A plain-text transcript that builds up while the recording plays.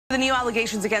The new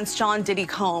allegations against Sean Diddy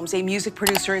Combs, a music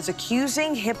producer, is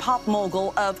accusing hip-hop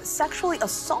mogul of sexually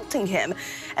assaulting him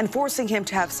and forcing him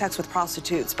to have sex with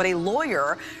prostitutes. But a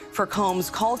lawyer for Combs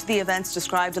called the events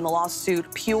described in the lawsuit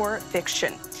pure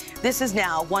fiction. This is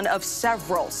now one of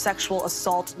several sexual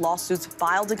assault lawsuits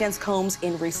filed against Combs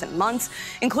in recent months,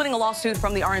 including a lawsuit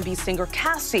from the R&B singer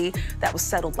Cassie that was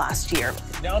settled last year.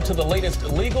 Now to the latest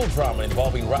legal drama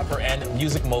involving rapper and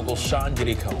music mogul Sean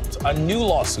Diddy Combs. A new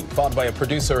lawsuit filed by a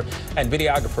producer and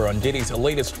videographer on Diddy's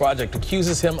latest project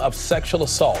accuses him of sexual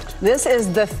assault. This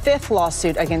is the 5th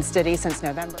lawsuit against Diddy since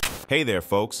November. Hey there,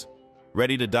 folks.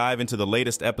 Ready to dive into the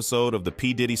latest episode of the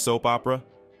P Diddy soap opera?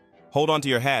 Hold on to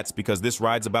your hats because this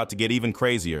ride's about to get even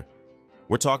crazier.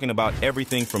 We're talking about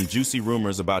everything from juicy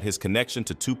rumors about his connection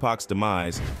to Tupac's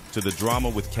demise to the drama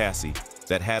with Cassie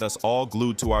that had us all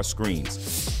glued to our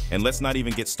screens. And let's not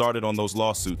even get started on those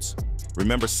lawsuits.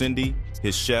 Remember Cindy,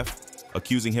 his chef,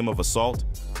 accusing him of assault?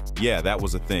 Yeah, that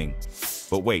was a thing.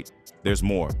 But wait, there's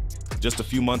more. Just a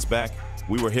few months back,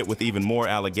 we were hit with even more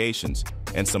allegations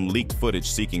and some leaked footage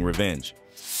seeking revenge.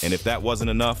 And if that wasn't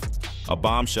enough, a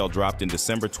bombshell dropped in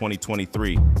December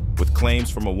 2023 with claims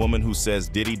from a woman who says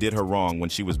Diddy did her wrong when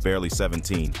she was barely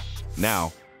 17.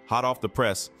 Now, hot off the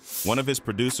press, one of his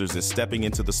producers is stepping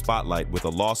into the spotlight with a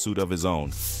lawsuit of his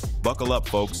own. Buckle up,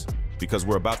 folks, because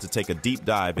we're about to take a deep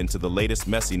dive into the latest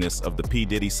messiness of the P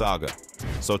Diddy saga.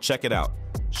 So check it out.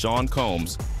 Sean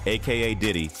Combs, aka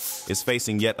Diddy, is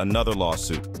facing yet another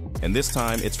lawsuit, and this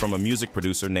time it's from a music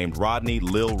producer named Rodney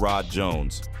Lil Rod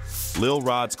Jones. Lil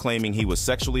Rod's claiming he was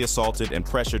sexually assaulted and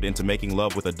pressured into making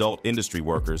love with adult industry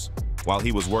workers while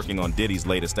he was working on Diddy's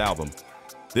latest album.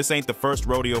 This ain't the first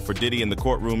rodeo for Diddy in the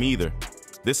courtroom either.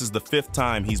 This is the 5th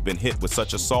time he's been hit with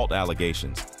such assault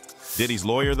allegations. Diddy's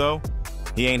lawyer, though,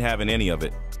 he ain't having any of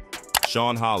it.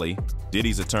 Sean Hawley,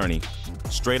 Diddy's attorney,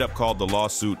 straight up called the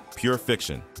lawsuit pure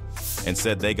fiction and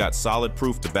said they got solid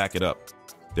proof to back it up.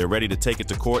 They're ready to take it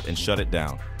to court and shut it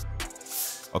down.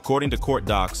 According to court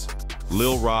docs,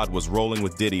 Lil Rod was rolling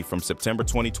with Diddy from September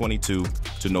 2022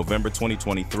 to November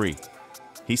 2023.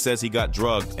 He says he got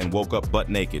drugged and woke up butt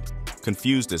naked,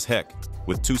 confused as heck,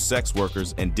 with 2 sex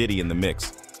workers and Diddy in the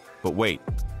mix. But wait,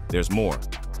 there's more.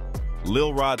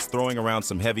 Lil Rod's throwing around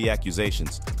some heavy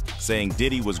accusations, saying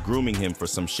Diddy was grooming him for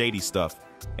some shady stuff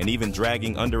and even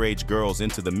dragging underage girls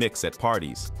into the mix at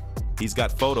parties. He's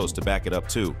got photos to back it up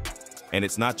too. And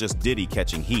it's not just Diddy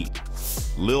catching heat.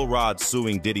 Lil Rod's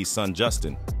suing Diddy's son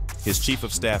Justin, his chief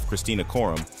of staff Christina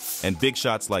Coram, and big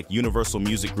shots like Universal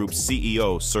Music Group's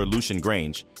CEO Sir Lucian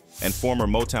Grange and former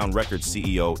Motown Records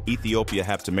CEO Ethiopia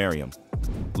Haptemariam.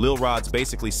 Lil Rod's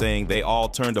basically saying they all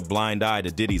turned a blind eye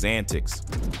to Diddy's antics.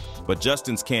 But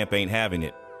Justin's camp ain't having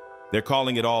it. They're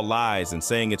calling it all lies and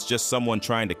saying it's just someone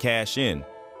trying to cash in.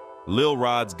 Lil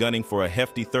Rod's gunning for a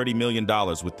hefty $30 million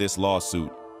with this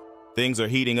lawsuit. Things are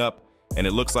heating up, and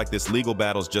it looks like this legal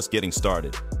battle's just getting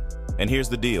started. And here's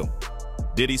the deal.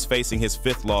 Diddy's facing his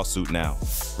 5th lawsuit now.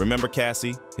 Remember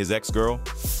Cassie, his ex-girl?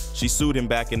 She sued him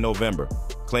back in November,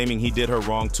 claiming he did her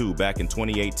wrong too back in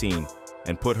 2018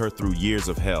 and put her through years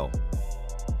of hell.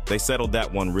 They settled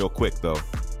that one real quick though.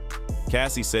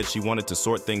 Cassie said she wanted to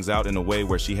sort things out in a way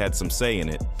where she had some say in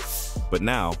it. But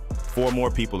now, 4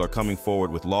 more people are coming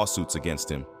forward with lawsuits against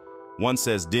him. One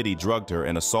says Diddy drugged her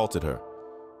and assaulted her,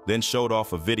 then showed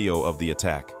off a video of the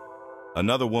attack.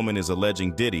 Another woman is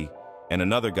alleging Diddy and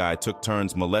another guy took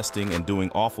turns molesting and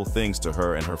doing awful things to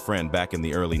her and her friend back in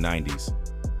the early 90s.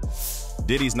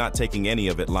 Diddy's not taking any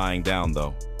of it lying down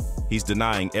though. He's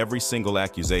denying every single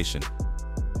accusation.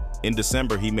 In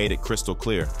December, he made it crystal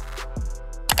clear.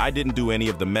 I didn't do any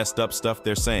of the messed up stuff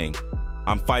they're saying.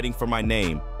 I'm fighting for my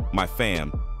name, my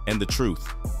fam, and the truth.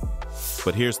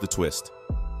 But here's the twist.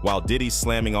 While Diddy's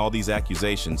slamming all these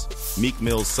accusations, Meek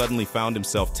Mill suddenly found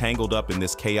himself tangled up in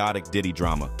this chaotic Diddy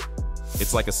drama.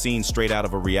 It's like a scene straight out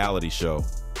of a reality show.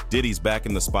 Diddy's back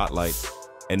in the spotlight,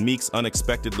 and Meek's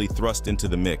unexpectedly thrust into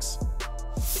the mix.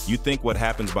 You'd think what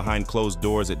happens behind closed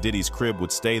doors at Diddy's crib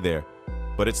would stay there,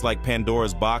 but it's like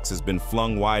Pandora's box has been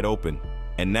flung wide open.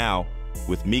 And now,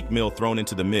 with Meek Mill thrown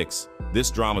into the mix,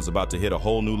 this drama's about to hit a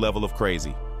whole new level of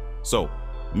crazy. So,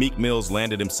 Meek Mill's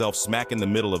landed himself smack in the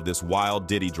middle of this wild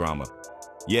Diddy drama.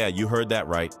 Yeah, you heard that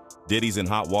right. Diddy's in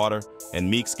hot water, and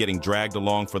Meek's getting dragged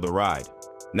along for the ride.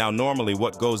 Now, normally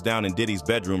what goes down in Diddy's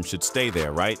bedroom should stay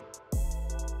there, right?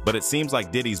 But it seems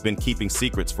like Diddy's been keeping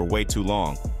secrets for way too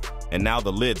long, and now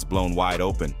the lid's blown wide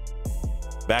open.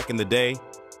 Back in the day,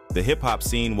 the hip-hop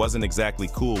scene wasn't exactly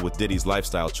cool with Diddy's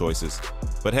lifestyle choices.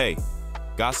 But hey,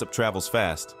 gossip travels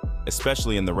fast,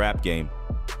 especially in the rap game.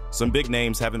 Some big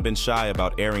names haven't been shy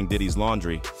about airing Diddy's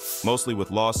laundry, mostly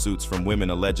with lawsuits from women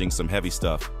alleging some heavy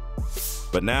stuff.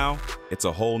 But now, it's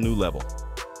a whole new level.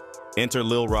 Enter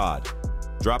Lil Rod,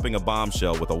 dropping a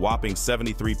bombshell with a whopping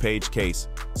 73-page case,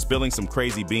 spilling some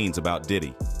crazy beans about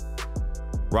Diddy.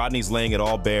 Rodney's laying it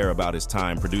all bare about his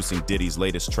time producing Diddy's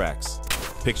latest tracks.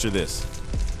 Picture this.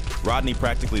 Rodney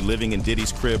practically living in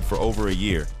Diddy's crib for over a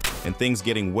year, and things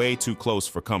getting way too close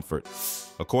for comfort.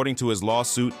 According to his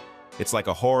lawsuit, it's like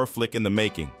a horror flick in the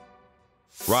making.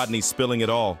 Rodney's spilling it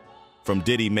all, from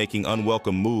Diddy making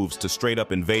unwelcome moves to straight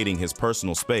up invading his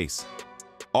personal space.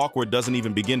 Awkward doesn't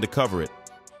even begin to cover it,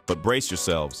 but brace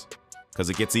yourselves, because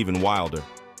it gets even wilder.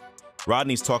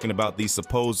 Rodney's talking about these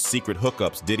supposed secret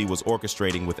hookups Diddy was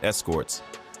orchestrating with escorts,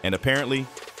 and apparently,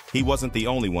 he wasn't the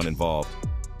only one involved.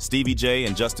 Stevie J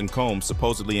and Justin Combs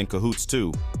supposedly in cahoots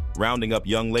too, rounding up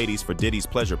young ladies for Diddy's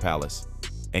pleasure palace.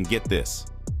 And get this,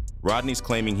 Rodney's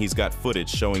claiming he's got footage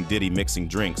showing Diddy mixing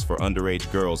drinks for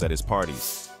underage girls at his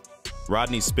parties.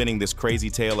 Rodney's spinning this crazy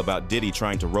tale about Diddy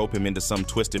trying to rope him into some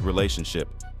twisted relationship,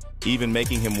 even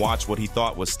making him watch what he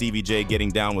thought was Stevie J getting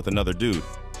down with another dude.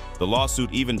 The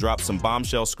lawsuit even dropped some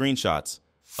bombshell screenshots,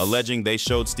 alleging they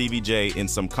showed Stevie J in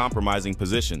some compromising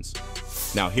positions.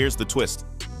 Now here's the twist.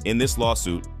 In this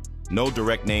lawsuit, no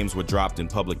direct names were dropped in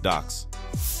public docs.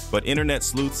 But internet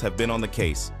sleuths have been on the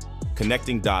case,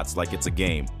 connecting dots like it's a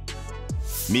game.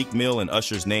 Meek Mill and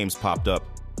Usher's names popped up,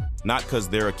 not because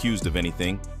they're accused of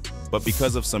anything, but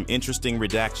because of some interesting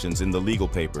redactions in the legal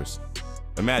papers.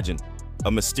 Imagine,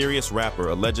 a mysterious rapper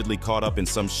allegedly caught up in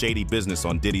some shady business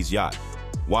on Diddy's yacht.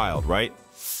 Wild, right?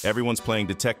 Everyone's playing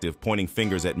detective, pointing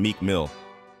fingers at Meek Mill.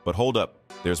 But hold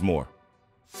up, there's more.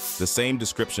 The same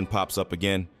description pops up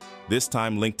again, this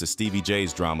time linked to Stevie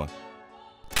J's drama.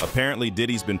 Apparently,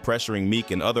 Diddy's been pressuring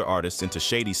Meek and other artists into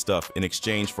shady stuff in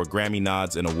exchange for Grammy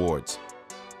nods and awards.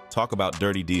 Talk about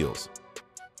dirty deals.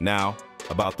 Now,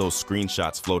 about those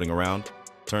screenshots floating around,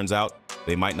 turns out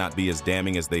they might not be as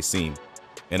damning as they seem.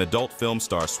 An adult film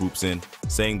star swoops in,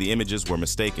 saying the images were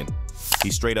mistaken. He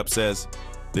straight up says,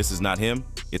 "This is not him,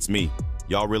 it's me.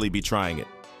 Y'all really be trying it."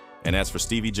 And as for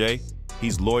Stevie J,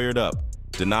 he's lawyered up,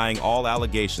 denying all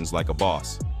allegations like a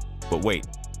boss. But wait,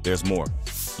 there's more.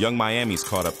 Young Miami's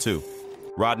caught up too.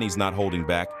 Rodney's not holding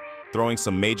back, throwing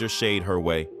some major shade her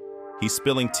way. He's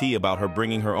spilling tea about her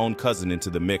bringing her own cousin into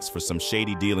the mix for some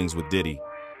shady dealings with Diddy.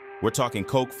 We're talking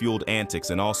coke-fueled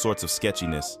antics and all sorts of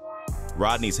sketchiness.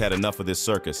 Rodney's had enough of this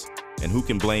circus, and who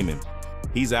can blame him?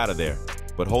 He's out of there,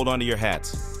 but hold on to your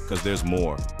hats, because there's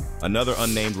more. Another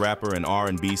unnamed rapper and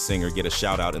R&B singer get a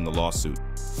shout-out in the lawsuit.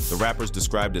 The rapper's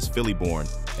described as Philly-born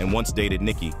and once dated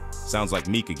Nicki. Sounds like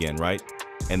Meek again, right?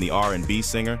 And the R&B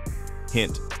singer?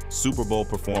 Hint, Super Bowl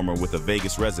performer with a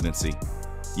Vegas residency.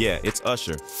 Yeah, it's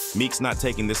Usher. Meek's not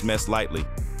taking this mess lightly.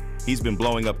 He's been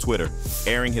blowing up Twitter,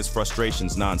 airing his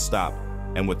frustrations non-stop.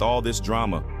 And with all this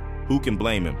drama, who can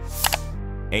blame him?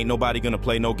 Ain't nobody gonna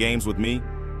play no games with me.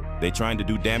 They trying to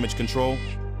do damage control?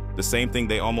 The same thing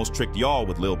they almost tricked y'all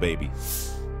with Lil Baby.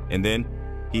 And then,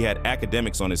 he had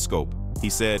academics on his scope. He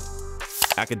said,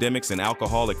 "Academics and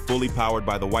alcoholic fully powered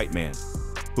by the white man."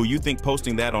 Who you think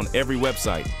posting that on every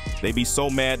website? They be so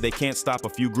mad they can't stop a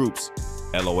few groups.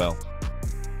 LOL.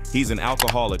 He's an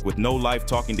alcoholic with no life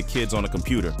talking to kids on a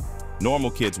computer.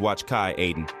 Normal kids watch Kai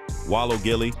Aiden. Wallow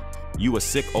Gilly, you a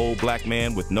sick old black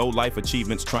man with no life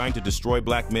achievements trying to destroy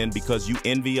black men because you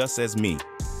envy us as me.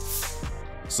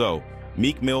 So,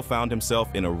 Meek Mill found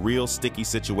himself in a real sticky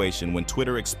situation when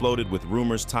Twitter exploded with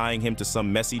rumors tying him to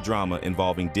some messy drama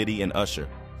involving Diddy and Usher.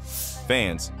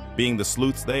 Fans, being the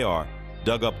sleuths they are,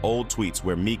 dug up old tweets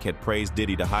where Meek had praised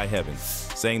Diddy to high heaven,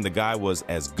 saying the guy was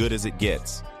as good as it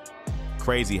gets.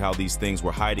 Crazy how these things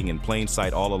were hiding in plain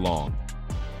sight all along.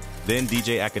 Then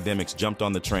DJ Academics jumped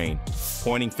on the train,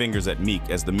 pointing fingers at Meek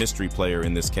as the mystery player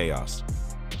in this chaos.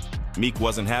 Meek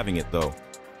wasn't having it though.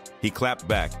 He clapped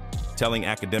back, telling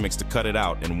Academics to cut it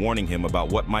out and warning him about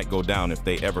what might go down if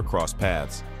they ever cross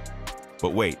paths.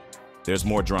 But wait, there's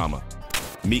more drama.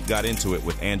 Meek got into it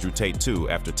with Andrew Tate too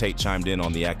after Tate chimed in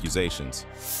on the accusations.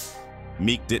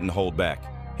 Meek didn't hold back,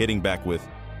 hitting back with,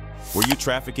 "Were you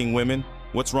trafficking women?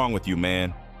 What's wrong with you,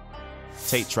 man?"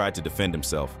 Tate tried to defend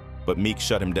himself, but Meek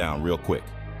shut him down real quick.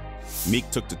 Meek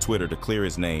took to Twitter to clear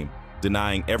his name,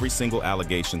 denying every single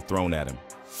allegation thrown at him.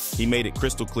 He made it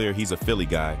crystal clear he's a Philly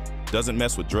guy, doesn't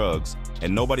mess with drugs,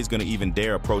 and nobody's gonna even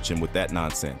dare approach him with that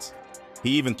nonsense.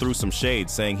 He even threw some shade,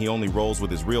 saying he only rolls with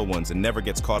his real ones and never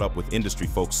gets caught up with industry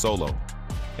folks solo.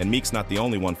 And Meek's not the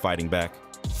only one fighting back.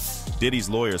 Diddy's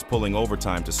lawyers pulling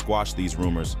overtime to squash these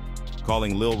rumors,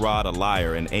 calling Lil Rod a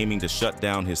liar and aiming to shut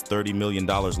down his $30 million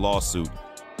lawsuit.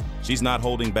 She's not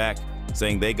holding back,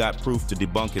 saying they got proof to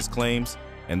debunk his claims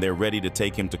and they're ready to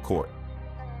take him to court.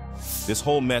 This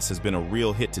whole mess has been a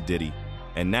real hit to Diddy,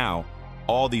 and now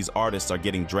all these artists are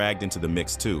getting dragged into the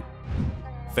mix too.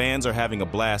 Fans are having a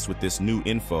blast with this new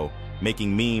info,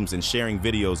 making memes and sharing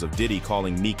videos of Diddy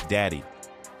calling Meek daddy.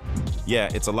 Yeah,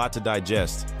 it's a lot to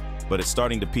digest, but it's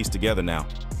starting to piece together now.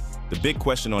 The big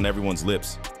question on everyone's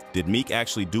lips, did Meek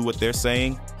actually do what they're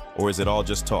saying, or is it all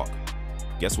just talk?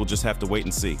 Guess we'll just have to wait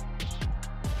and see.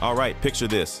 All right, picture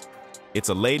this. It's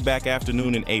a laid-back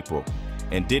afternoon in April,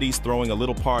 and Diddy's throwing a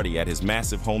little party at his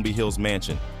massive Holmby Hills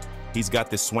mansion. He's got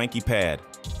this swanky pad,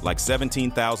 like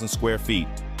 17,000 square feet,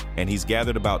 and he's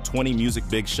gathered about 20 music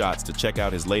big shots to check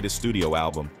out his latest studio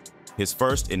album, his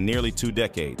first in nearly 2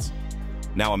 decades.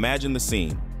 Now imagine the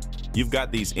scene. You've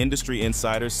got these industry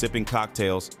insiders sipping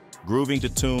cocktails, grooving to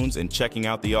tunes, and checking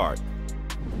out the art.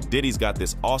 Diddy's got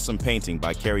this awesome painting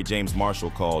by Kerry James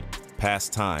Marshall called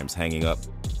Past Times hanging up,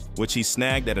 which he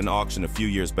snagged at an auction a few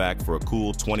years back for a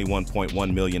cool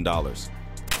 $21.1 million.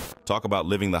 Talk about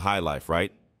living the high life,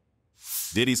 right?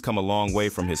 Diddy's come a long way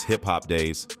from his hip-hop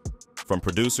days, from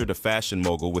producer to fashion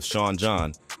mogul with Sean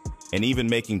John, and even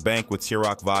making bank with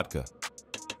Ciroc Vodka.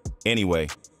 Anyway,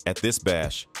 at this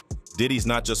bash, Diddy's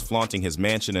not just flaunting his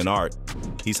mansion and art,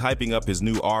 he's hyping up his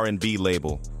new R&B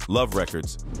label, Love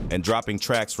Records, and dropping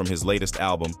tracks from his latest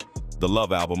album, the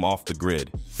Love Album Off the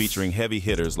Grid, featuring heavy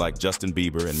hitters like Justin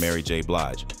Bieber and Mary J.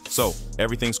 Blige. So,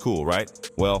 everything's cool,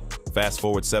 right? Well, fast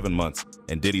forward 7 months,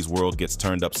 and Diddy's world gets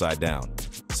turned upside down.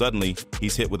 Suddenly,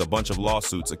 he's hit with a bunch of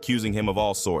lawsuits accusing him of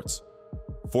all sorts.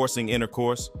 Forcing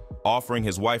intercourse, offering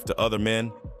his wife to other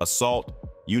men, assault,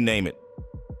 you name it.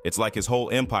 It's like his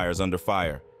whole empire's under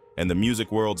fire, and the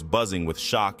music world's buzzing with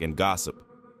shock and gossip.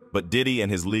 But Diddy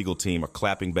and his legal team are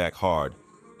clapping back hard,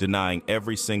 denying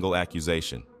every single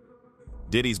accusation.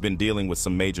 Diddy's been dealing with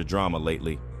some major drama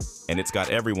lately, and it's got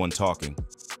everyone talking.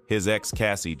 His ex,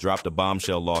 Cassie, dropped a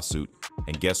bombshell lawsuit,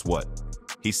 and guess what?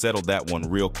 He settled that one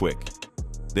real quick.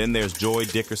 Then there's Joy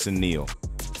Dickerson-Neal,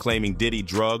 claiming Diddy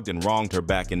drugged and wronged her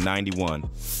back in '91,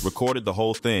 recorded the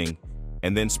whole thing,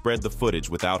 and then spread the footage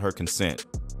without her consent.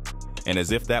 And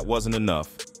as if that wasn't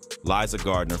enough, Liza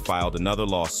Gardner filed another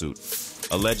lawsuit,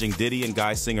 alleging Diddy and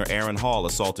guy singer Aaron Hall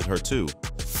assaulted her too.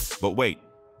 But wait,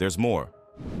 there's more.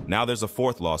 Now there's a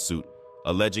fourth lawsuit,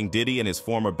 alleging Diddy and his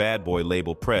former bad boy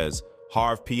label Prez,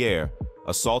 Harve Pierre,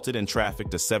 assaulted and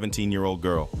trafficked a 17-year-old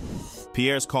girl.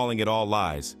 Pierre's calling it all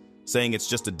lies, saying it's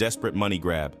just a desperate money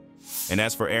grab. And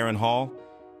as for Aaron Hall,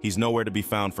 he's nowhere to be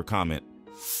found for comment.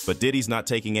 But Diddy's not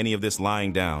taking any of this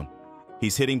lying down.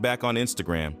 He's hitting back on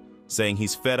Instagram, saying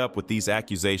he's fed up with these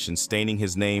accusations staining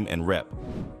his name and rep.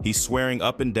 He's swearing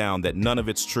up and down that none of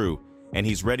it's true, and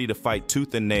he's ready to fight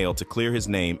tooth and nail to clear his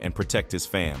name and protect his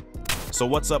fam. So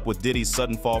what's up with Diddy's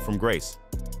sudden fall from grace?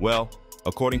 Well,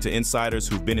 according to insiders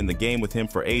who've been in the game with him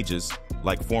for ages,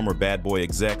 like former bad boy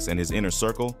execs and his inner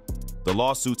circle, the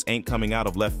lawsuits ain't coming out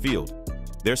of left field.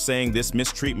 They're saying this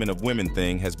mistreatment of women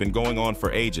thing has been going on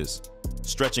for ages,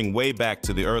 stretching way back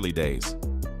to the early days.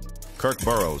 Kirk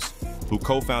Burrows, who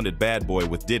co-founded Bad Boy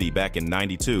with Diddy back in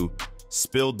 '92,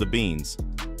 spilled the beans,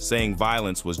 saying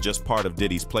violence was just part of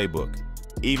Diddy's playbook,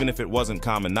 even if it wasn't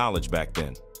common knowledge back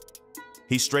then.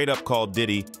 He straight up called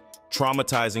Diddy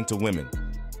traumatizing to women.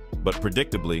 But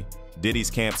predictably,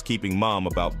 Diddy's camp's keeping mum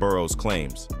about Burrows'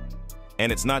 claims.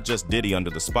 And it's not just Diddy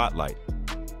under the spotlight.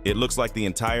 It looks like the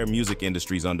entire music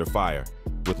industry's under fire,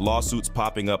 with lawsuits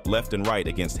popping up left and right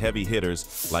against heavy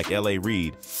hitters like L.A.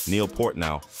 Reid, Neil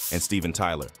Portnow, and Steven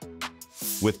Tyler.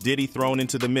 With Diddy thrown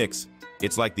into the mix,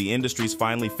 it's like the industry's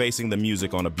finally facing the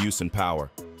music on abuse and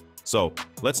power. So,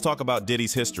 let's talk about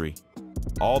Diddy's history.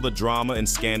 All the drama and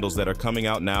scandals that are coming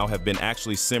out now have been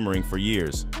actually simmering for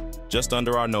years, just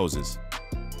under our noses.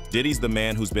 Diddy's the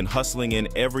man who's been hustling in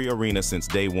every arena since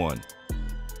day one.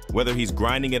 Whether he's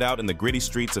grinding it out in the gritty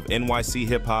streets of NYC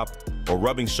hip-hop or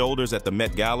rubbing shoulders at the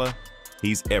Met Gala,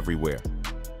 he's everywhere.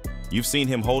 You've seen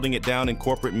him holding it down in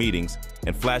corporate meetings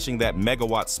and flashing that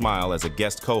megawatt smile as a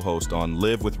guest co-host on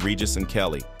Live with Regis and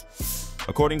Kelly.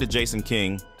 According to Jason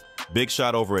King, big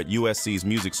shot over at USC's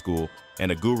music school and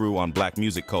a guru on black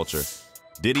music culture,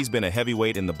 Diddy's been a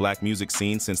heavyweight in the black music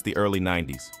scene since the early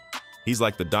 '90s. He's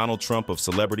like the Donald Trump of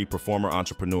celebrity performer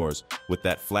entrepreneurs, with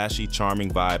that flashy,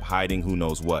 charming vibe hiding who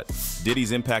knows what.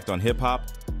 Diddy's impact on hip-hop?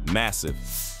 Massive.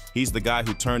 He's the guy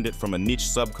who turned it from a niche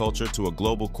subculture to a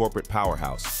global corporate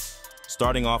powerhouse.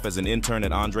 Starting off as an intern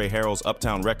at Andre Harrell's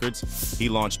Uptown Records, he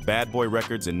launched Bad Boy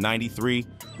Records in '93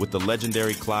 with the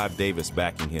legendary Clive Davis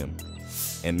backing him.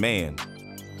 And man,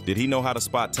 did he know how to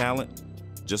spot talent?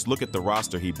 Just look at the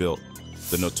roster he built.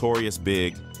 The Notorious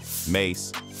Big,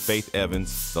 Mace, Faith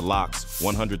Evans, The Lox,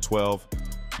 112,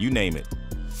 you name it.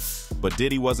 But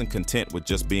Diddy wasn't content with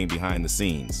just being behind the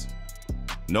scenes.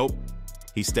 Nope,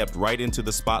 he stepped right into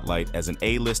the spotlight as an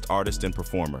A-list artist and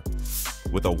performer.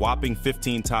 With a whopping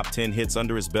 15 top 10 hits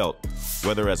under his belt,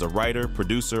 whether as a writer,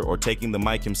 producer, or taking the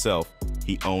mic himself,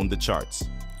 he owned the charts.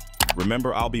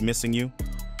 Remember I'll Be Missing You?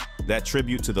 That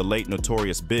tribute to the late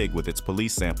Notorious Big with its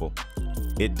Police sample.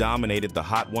 It dominated the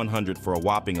Hot 100 for a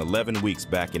whopping 11 weeks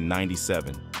back in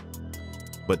 '97.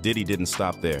 But Diddy didn't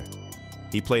stop there.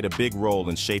 He played a big role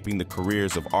in shaping the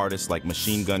careers of artists like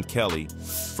Machine Gun Kelly,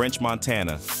 French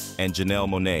Montana, and Janelle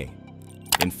Monáe.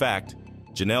 In fact,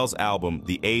 Janelle's album,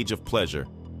 The Age of Pleasure,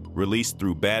 released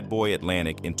through Bad Boy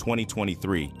Atlantic in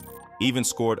 2023, even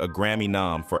scored a Grammy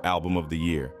nom for Album of the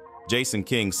Year. Jason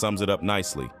King sums it up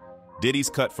nicely. Diddy's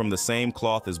cut from the same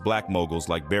cloth as black moguls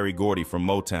like Berry Gordy from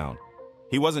Motown.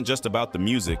 He wasn't just about the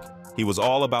music, he was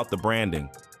all about the branding.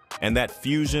 And that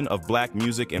fusion of black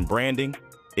music and branding,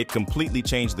 it completely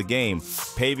changed the game,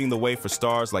 paving the way for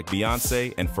stars like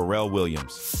Beyoncé and Pharrell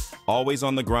Williams. Always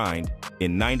on the grind,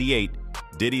 in '98,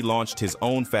 Diddy launched his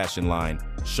own fashion line,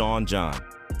 Sean John.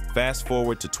 Fast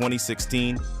forward to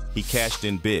 2016, he cashed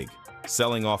in big,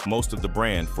 selling off most of the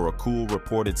brand for a cool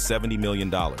reported $70 million.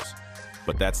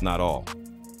 But that's not all.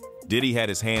 Diddy had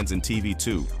his hands in TV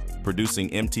too, producing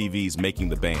MTV's Making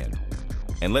the Band.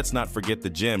 And let's not forget the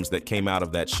gems that came out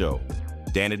of that show.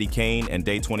 Danity Kane and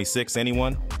Day 26,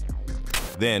 anyone?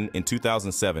 Then, in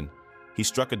 2007, he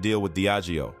struck a deal with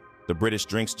Diageo, the British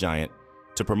drinks giant,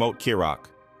 to promote Ciroc,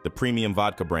 the premium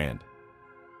vodka brand.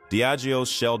 Diageo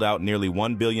shelled out nearly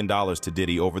 $1 billion to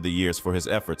Diddy over the years for his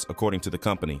efforts, according to the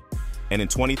company. And in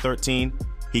 2013,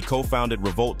 he co-founded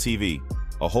Revolt TV,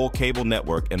 a whole cable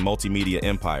network and multimedia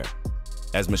empire.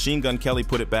 As Machine Gun Kelly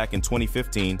put it back in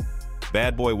 2015,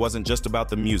 Bad Boy wasn't just about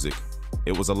the music,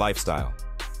 it was a lifestyle.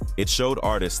 It showed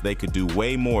artists they could do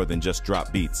way more than just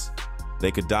drop beats.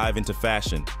 They could dive into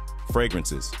fashion,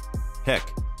 fragrances. Heck,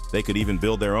 they could even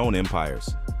build their own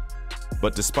empires.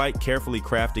 But despite carefully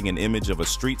crafting an image of a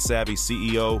street-savvy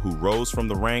CEO who rose from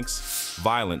the ranks,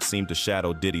 violence seemed to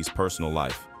shadow Diddy's personal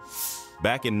life.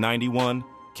 Back in '91,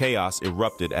 chaos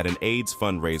erupted at an AIDS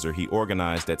fundraiser he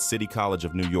organized at City College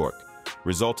of New York,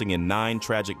 resulting in 9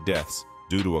 tragic deaths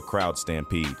due to a crowd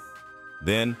stampede.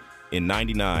 Then, in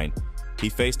 '99, he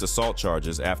faced assault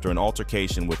charges after an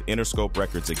altercation with Interscope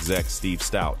Records exec Steve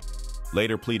Stout,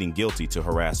 later pleading guilty to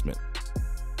harassment.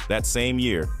 That same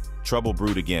year, trouble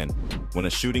brewed again when a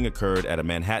shooting occurred at a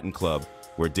Manhattan club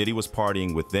where Diddy was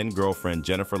partying with then-girlfriend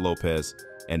Jennifer Lopez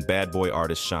and Bad Boy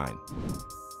artist Shine.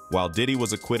 While Diddy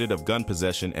was acquitted of gun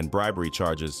possession and bribery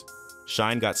charges,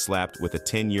 Shine got slapped with a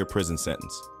 10-year prison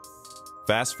sentence.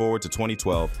 Fast forward to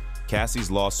 2012,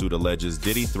 Cassie's lawsuit alleges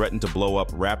Diddy threatened to blow up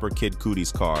rapper Kid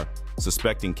Cudi's car,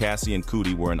 suspecting Cassie and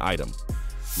Cudi were an item.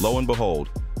 Lo and behold,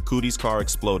 Cudi's car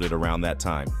exploded around that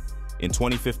time. In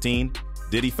 2015,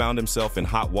 Diddy found himself in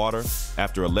hot water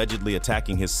after allegedly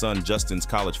attacking his son Justin's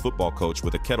college football coach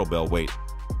with a kettlebell weight,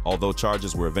 although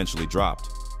charges were eventually dropped.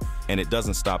 And it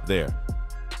doesn't stop there.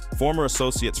 Former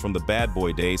associates from the Bad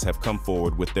Boy days have come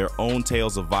forward with their own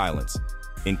tales of violence,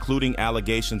 including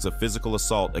allegations of physical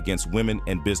assault against women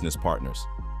and business partners.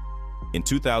 In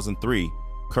 2003,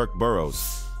 Kirk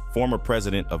Burroughs, former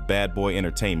president of Bad Boy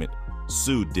Entertainment,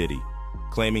 sued Diddy,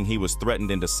 claiming he was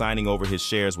threatened into signing over his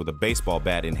shares with a baseball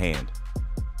bat in hand.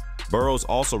 Burroughs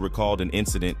also recalled an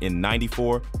incident in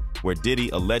 '94 where Diddy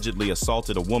allegedly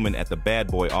assaulted a woman at the Bad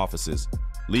Boy offices,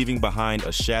 leaving behind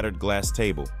a shattered glass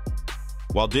table.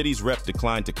 While Diddy's rep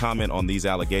declined to comment on these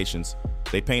allegations,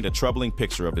 they paint a troubling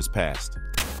picture of his past.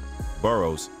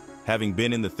 Burroughs, having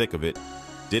been in the thick of it,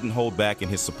 didn't hold back in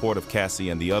his support of Cassie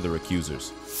and the other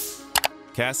accusers.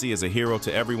 Cassie is a hero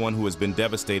to everyone who has been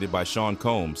devastated by Sean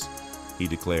Combs, he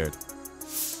declared.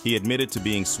 He admitted to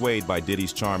being swayed by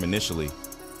Diddy's charm initially,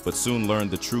 but soon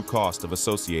learned the true cost of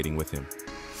associating with him.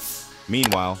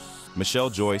 Meanwhile, Michelle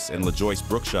Joyce and LaJoyce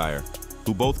Brookshire,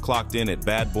 who both clocked in at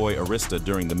Bad Boy Arista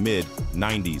during the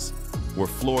mid-'90s, were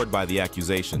floored by the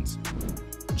accusations.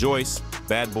 Joyce,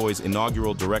 Bad Boy's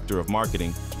inaugural director of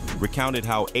marketing, recounted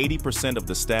how 80% of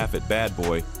the staff at Bad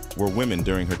Boy were women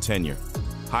during her tenure,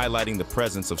 highlighting the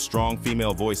presence of strong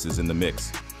female voices in the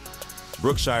mix.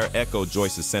 Brookshire echoed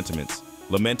Joyce's sentiments,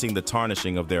 lamenting the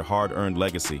tarnishing of their hard-earned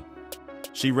legacy.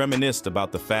 She reminisced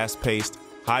about the fast-paced,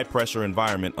 high-pressure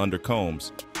environment under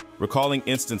Combs, recalling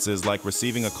instances like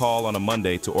receiving a call on a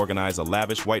Monday to organize a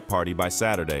lavish white party by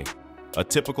Saturday, a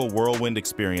typical whirlwind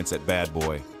experience at Bad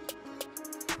Boy.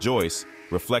 Joyce,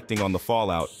 reflecting on the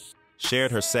fallout,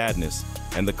 shared her sadness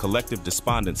and the collective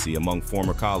despondency among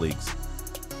former colleagues.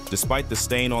 Despite the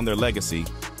stain on their legacy,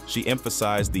 she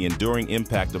emphasized the enduring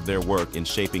impact of their work in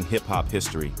shaping hip-hop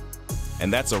history.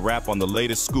 And that's a wrap on the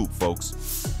latest scoop,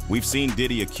 folks. We've seen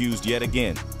Diddy accused yet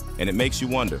again, and it makes you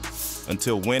wonder,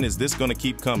 Until when is this gonna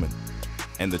keep coming?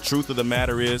 And the truth of the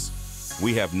matter is,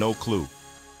 we have no clue.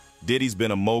 Diddy's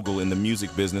been a mogul in the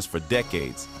music business for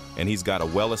decades, and he's got a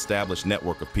well-established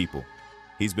network of people.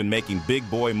 He's been making big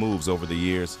boy moves over the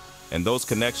years, and those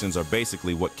connections are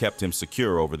basically what kept him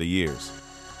secure over the years.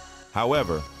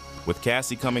 However, with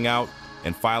Cassie coming out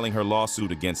and filing her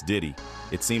lawsuit against Diddy,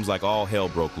 it seems like all hell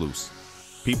broke loose.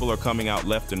 People are coming out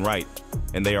left and right,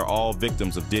 and they are all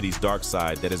victims of Diddy's dark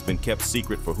side that has been kept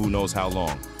secret for who knows how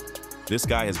long. This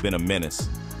guy has been a menace,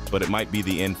 but it might be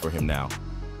the end for him now.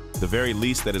 The very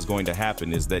least that is going to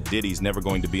happen is that Diddy's never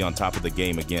going to be on top of the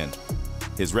game again.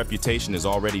 His reputation is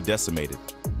already decimated.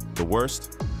 The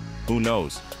worst? Who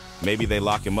knows? Maybe they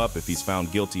lock him up if he's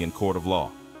found guilty in court of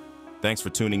law. Thanks for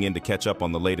tuning in to catch up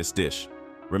on the latest dish.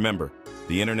 Remember,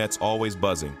 the internet's always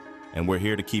buzzing, and we're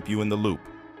here to keep you in the loop.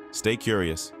 Stay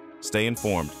curious, stay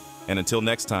informed, and until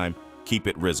next time, keep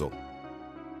it RIZZLE.